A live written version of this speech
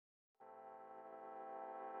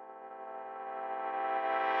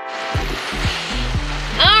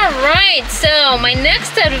Alright, so my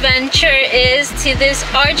next adventure is to this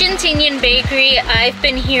Argentinian bakery I've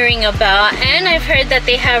been hearing about, and I've heard that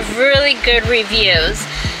they have really good reviews.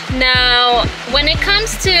 Now, when it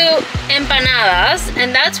comes to empanadas,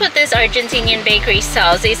 and that's what this Argentinian bakery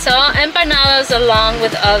sells, they sell empanadas along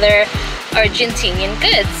with other Argentinian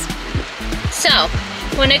goods. So,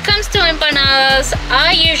 when it comes to empanadas,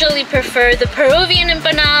 I usually prefer the Peruvian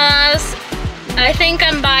empanadas. I think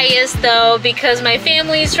I'm biased though because my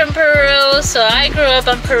family's from Peru, so I grew up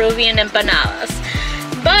on Peruvian empanadas.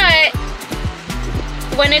 But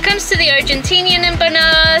when it comes to the Argentinian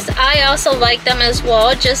empanadas, I also like them as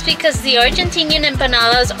well, just because the Argentinian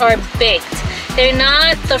empanadas are baked. They're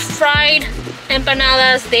not the fried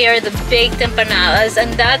empanadas, they are the baked empanadas,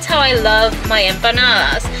 and that's how I love my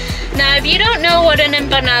empanadas. Now, if you don't know what an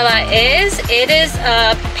empanada is, it is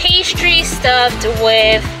a pastry stuffed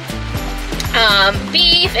with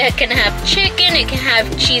beef. It can have chicken, it can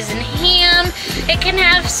have cheese and ham, it can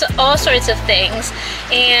have all sorts of things.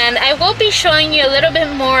 And I will be showing you a little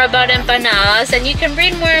bit more about empanadas, and you can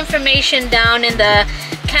read more information down in the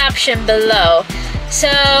caption below. So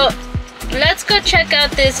let's go check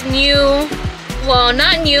out this new, well,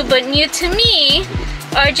 not new, but new to me,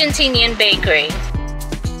 Argentinian bakery.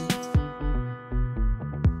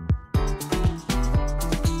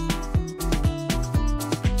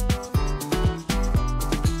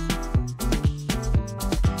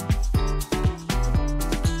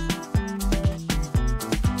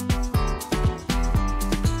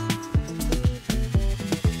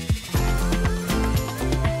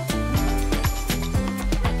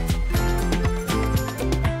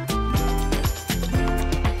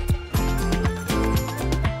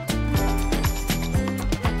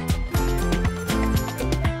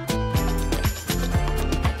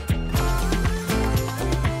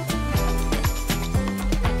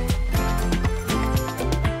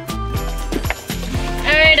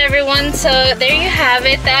 Everyone, so there you have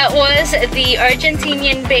it. That was the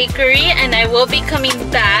Argentinian bakery, and I will be coming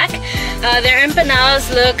back. Their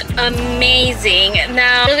empanadas look amazing.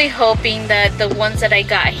 Now, I'm really hoping that the ones that I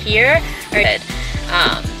got here are good.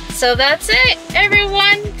 So that's it,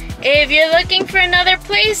 everyone. If you're looking for another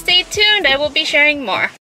place, stay tuned. I will be sharing more.